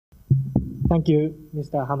Thank you,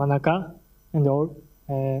 Mr. Hamanaka, and all.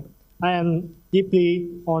 I am deeply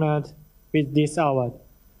honored with this award.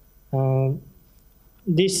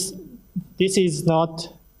 This is not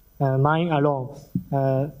mine alone.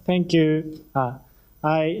 Thank you.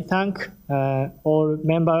 I thank all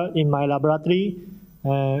members in my laboratory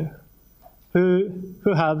who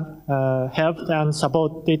have helped and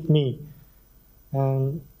supported me.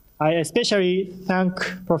 I especially thank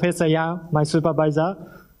Professor Yang, my supervisor,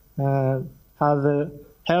 have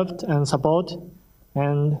helped and support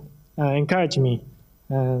and encouraged me.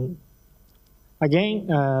 Again,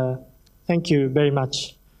 thank you very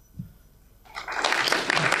much.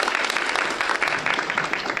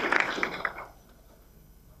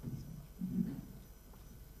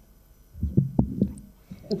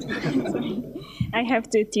 I have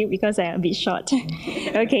to too because I'm a bit short.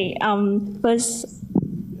 Okay,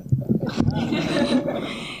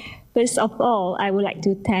 first of all, I would like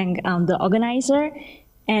to thank the organizer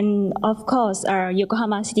and of course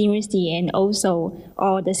Yokohama City University and also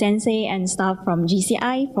all the sensei and staff from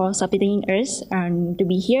GCI for supporting us to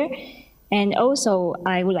be here. And also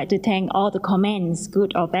I would like to thank all the comments,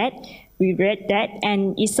 good or bad. We read that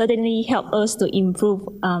and it certainly helped us to improve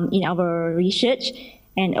in our research.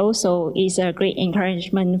 And also is a great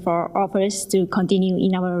encouragement for all of us to continue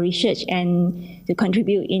in our research and to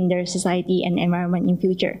contribute in the society and environment in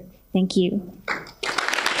future. Thank you.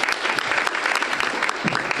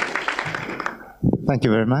 Thank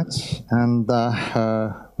you very much. And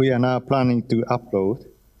we are now planning to upload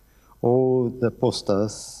all the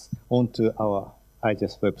posters onto our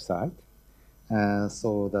IJS website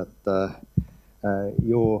so that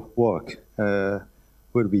your work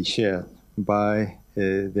will be shared by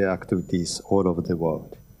the activities all over the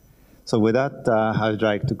world. So with that, I'd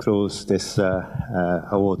like to close this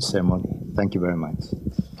award ceremony. Thank you very much.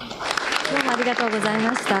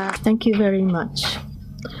 Thank you very much.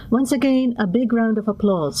 Once again, a big round of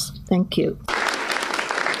applause. Thank you.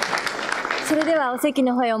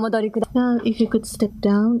 Now, if you could step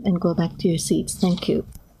down and go back to your seats. Thank you.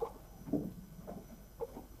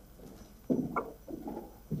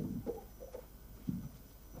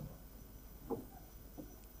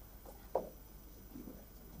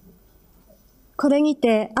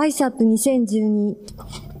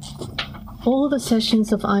 All the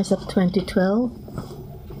sessions of ISAP 2012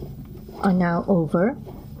 are now over,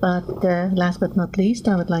 but last but not least,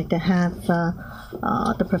 I would like to have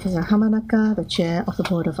the Professor Hamanaka, the Chair of the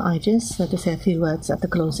Board of IJS, to say a few words at the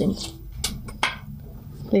closing.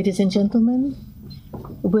 Ladies and gentlemen,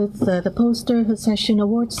 with the poster session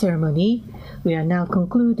award ceremony, we are now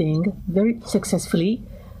concluding very successfully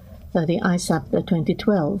the ISAP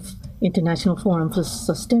 2012 International Forum for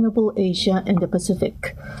Sustainable Asia and the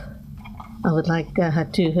Pacific. I would like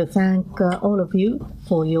to thank all of you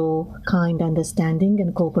for your kind understanding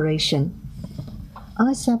and cooperation.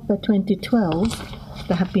 ISAP 2012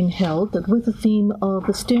 have been held with the theme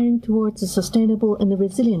of steering towards a sustainable and a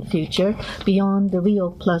resilient future beyond the Rio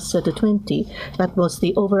Plus 20. That was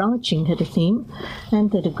the overarching theme,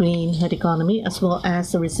 and the green economy as well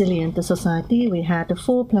as the resilient society. We had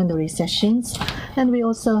 4 plenary sessions, and we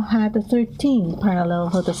also had 13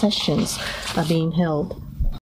 parallel sessions being held.